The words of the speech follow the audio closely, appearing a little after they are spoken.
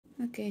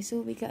Okay, so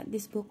we got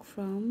this book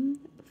from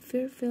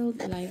Fairfield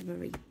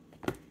Library.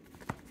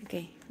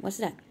 Okay, what's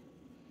that?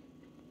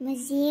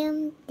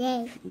 Museum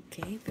Day.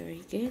 Okay,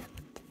 very good.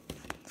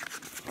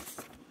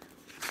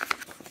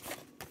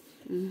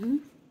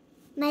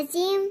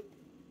 Museum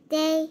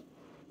Day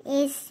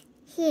is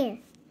here.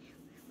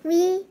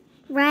 We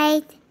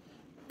ride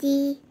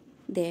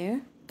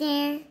There.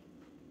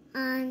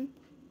 on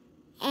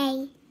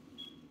a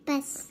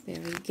bus.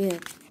 Very good.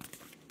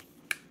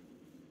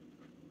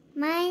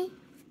 My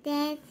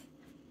dad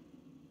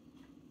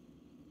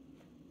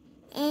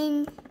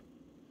and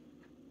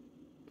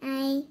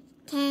I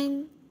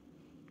can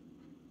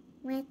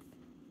with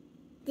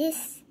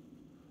this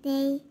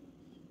day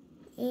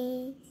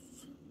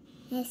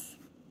is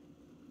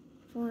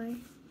for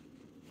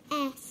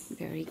us.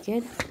 Very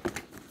good.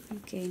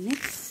 Okay,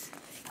 next.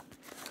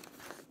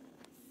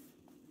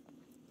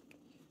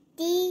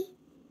 The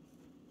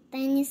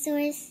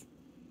dinosaurs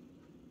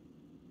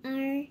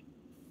are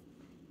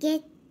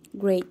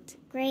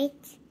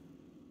great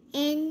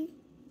and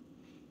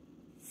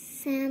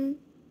some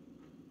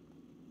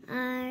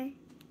are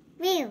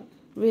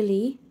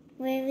Really?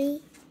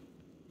 very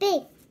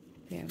big.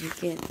 Very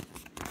good.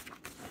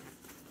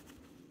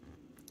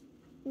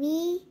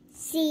 We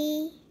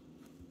see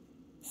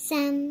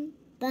some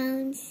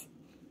bones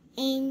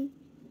and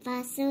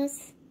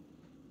fossils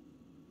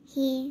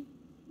here.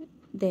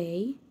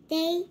 They.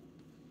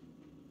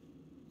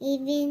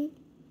 Even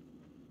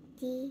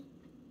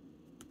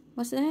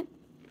What's that?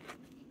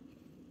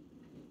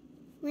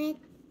 what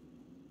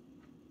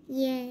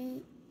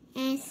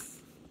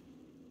years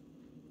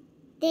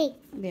day.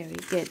 Very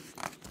good.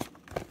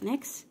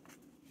 Next.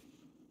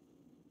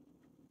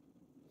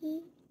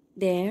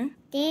 There.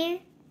 There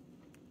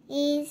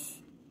is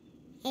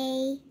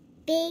a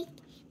big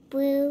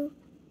blue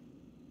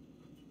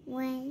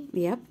one.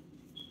 Yep.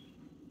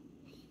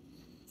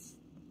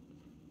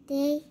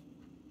 There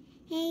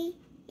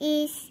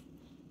is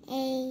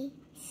a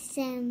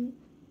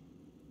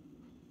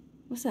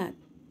What's that?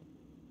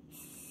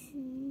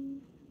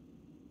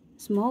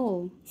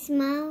 Small.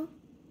 small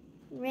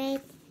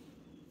red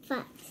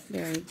fox.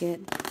 Very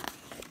good.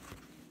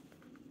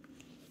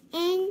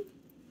 And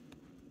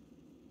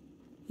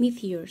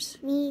Meteors.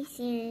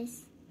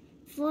 meteors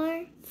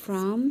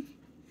From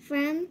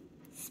from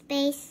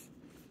space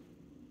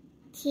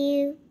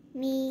to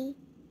me.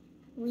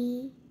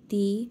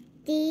 the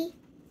The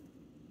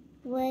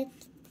wood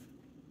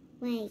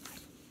like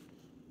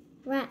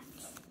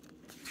rocks.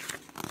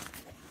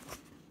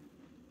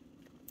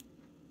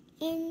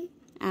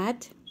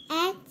 at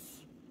At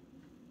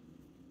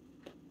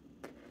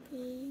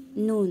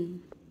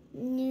noon.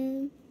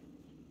 noon,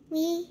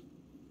 we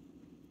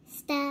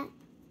stop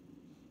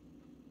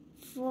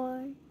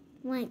for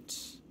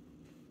lunch.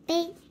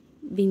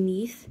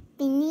 Beneath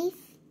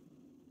Beneath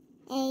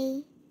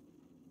a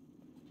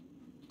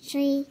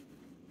tree,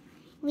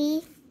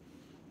 we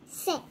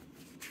sit.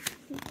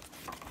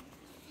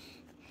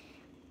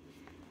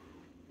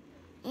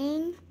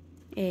 And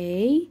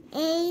a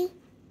a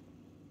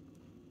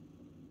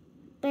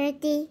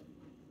birdie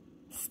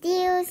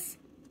steals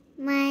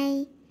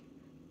my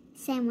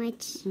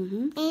sandwich.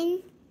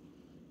 And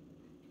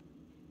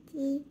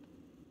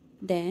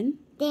then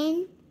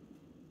then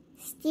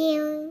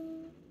steal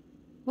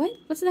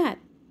what's that?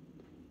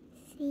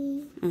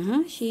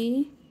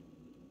 She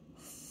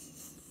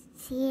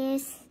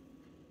steals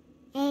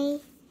a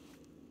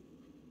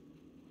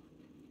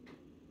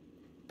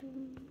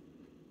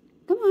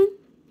come on.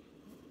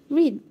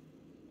 Read.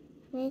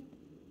 with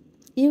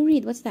You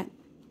read. What's that?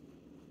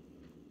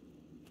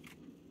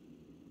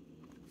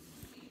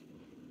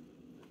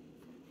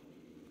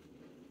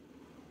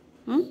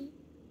 Huh?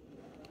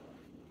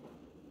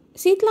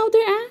 Say it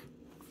louder, ah.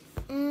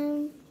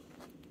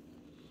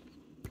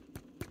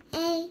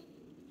 a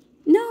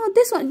No,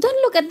 this one. Don't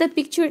look at the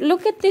picture.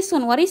 Look at this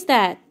one. What is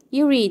that?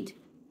 You read.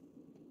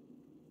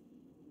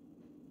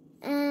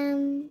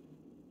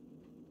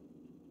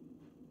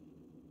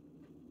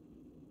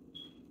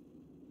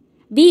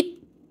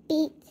 Beat.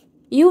 beat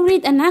You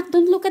read, anak.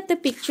 Don't look at the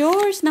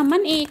pictures.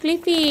 Naman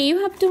Cliffy. You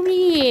have to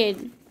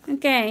read.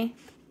 Okay.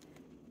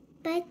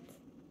 but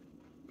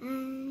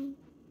I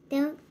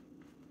don't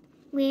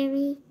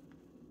worry.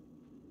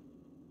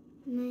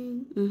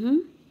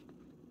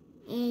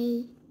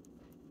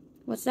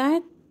 What's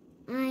that?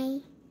 I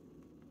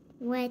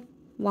would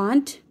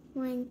Want.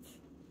 want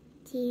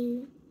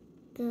to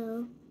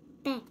go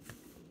back.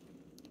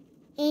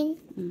 And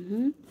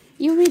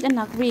You read,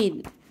 anak.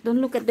 Read. Don't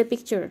look at the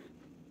picture.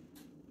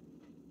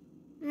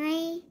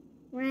 I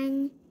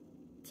run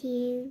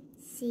to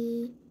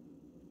see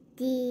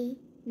the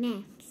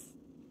maps.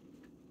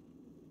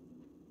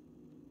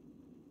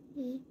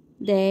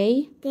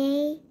 They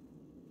They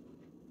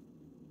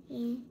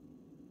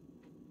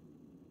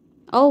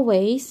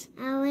always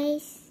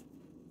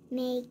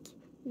make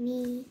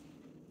me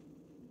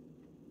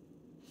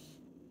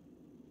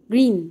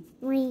green.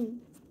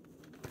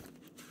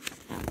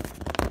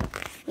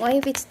 Why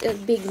if it's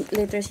big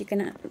letters you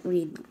cannot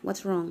read?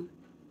 What's wrong?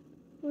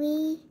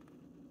 We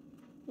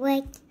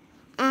would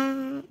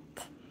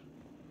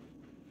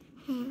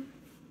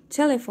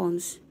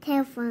Telephones.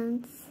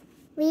 telephones.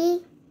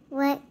 We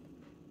look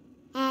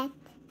at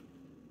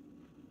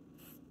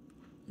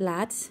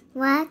Lots.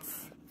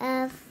 lots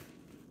of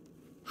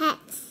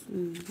hats.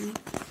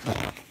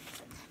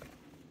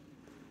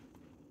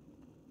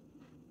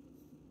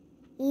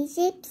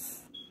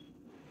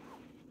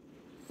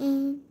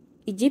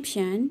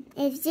 Egyptian.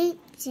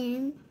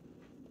 Egyptian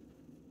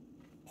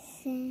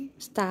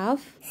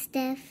Stuff.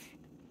 stuff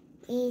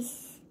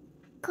is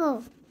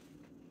cool.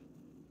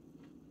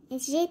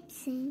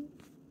 Egyptian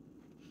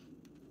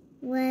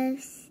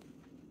was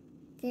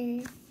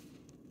the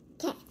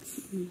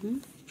cats.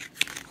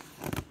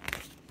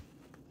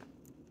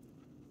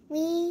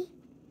 We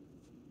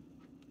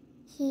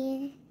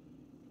hear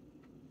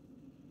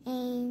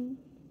a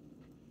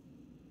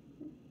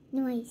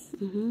noise.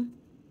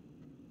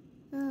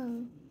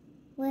 Oh,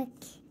 look,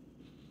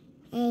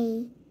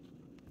 a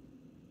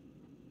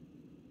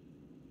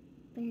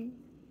bird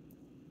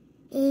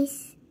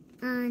is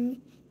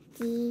on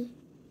the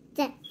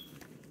deck.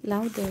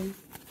 Louder.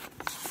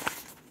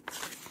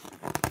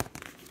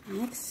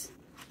 Next.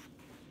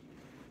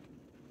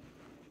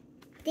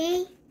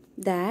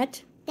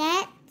 That.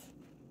 That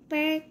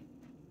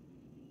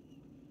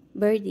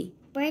Birdie.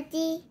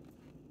 birdie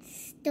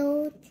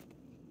stole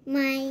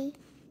my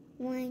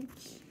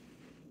lunch.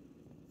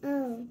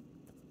 Oh,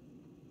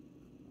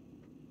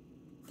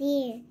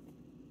 dear.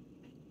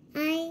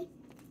 I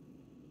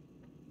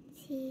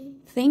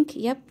Think.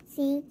 Yep.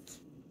 think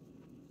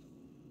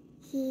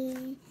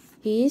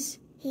He's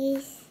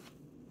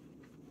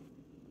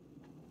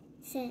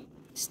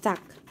stuck.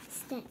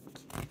 stuck.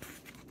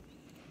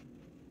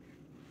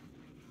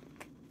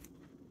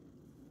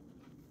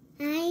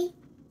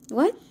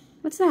 What?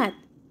 What's that?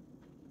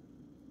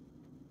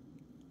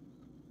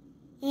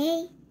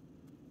 A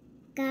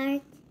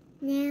guard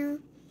now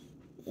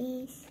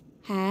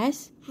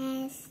Has.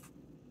 has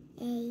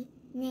a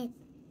net.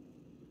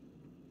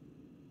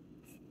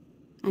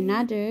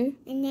 Another.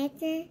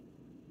 Another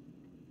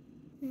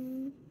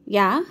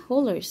Yeah.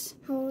 Horse.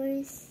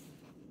 horse.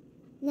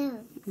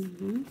 No.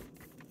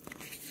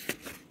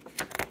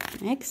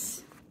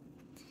 Next.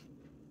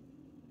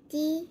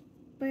 The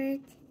bird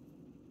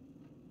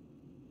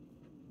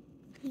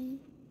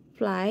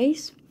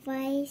Flies.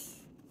 flies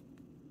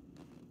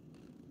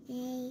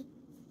a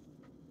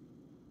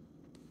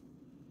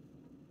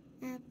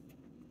up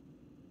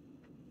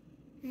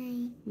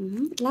high.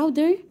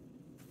 Louder.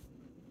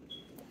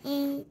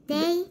 And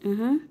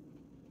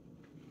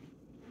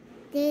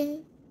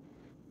The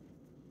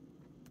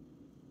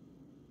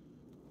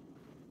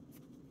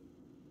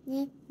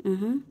net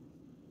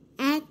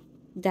at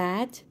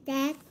That.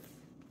 that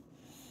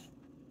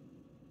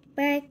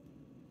bird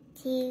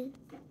to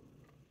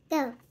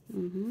go.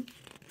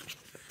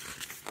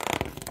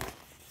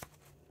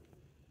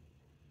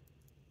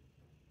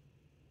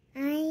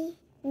 I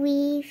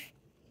weave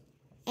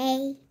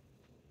a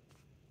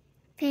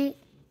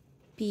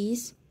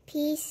Piece.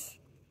 piece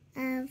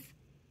of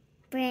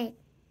bread.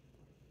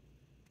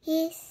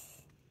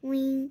 His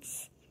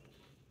wings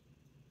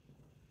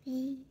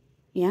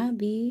Yeah.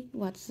 Be.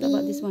 What's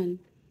about this one?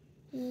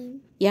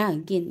 Yeah.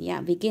 Begin.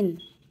 Yeah.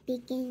 Begin.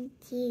 begin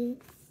to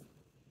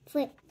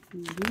flip.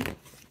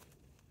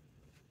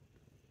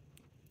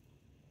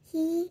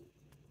 He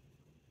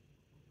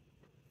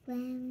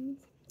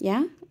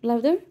Yeah.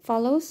 Louder.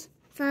 Follows.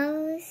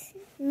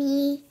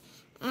 me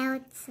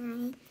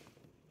outside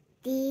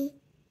the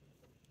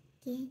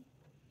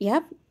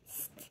Yep.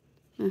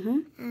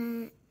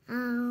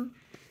 all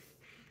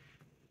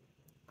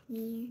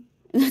clear.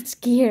 That's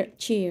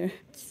cheer.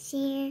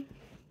 Chair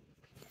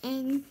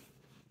and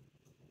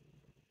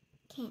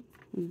cat.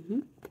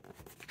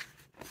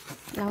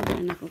 Louder,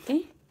 anak.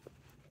 Okay.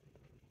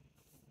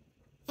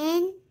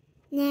 And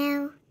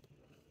now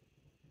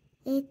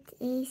it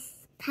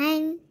is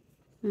time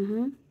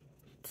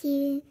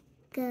to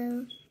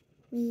go.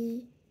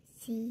 We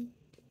see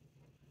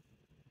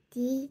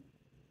the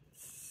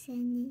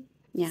sun.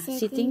 Yeah. Setting.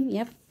 Sitting.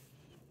 Yep.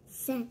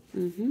 Sun.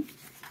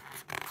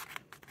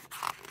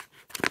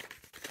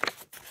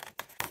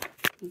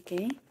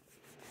 Okay.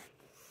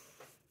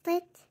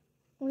 But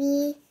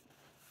we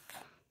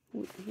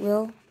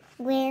Will.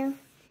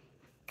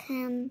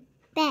 come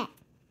back.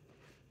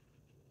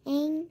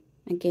 And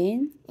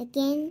Again.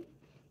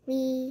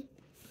 we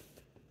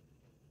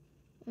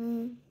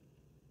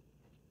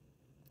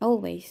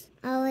Always.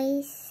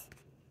 always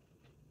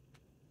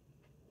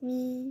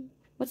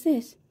What's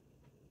this?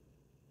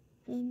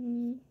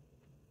 when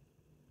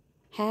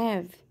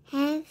Have. we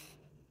have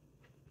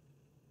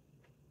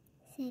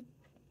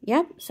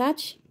Yep.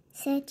 Such.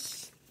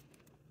 such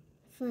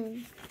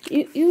fun.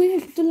 You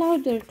have to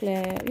louder,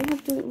 Claire. You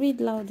have to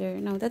read louder.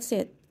 No, that's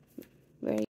it. Very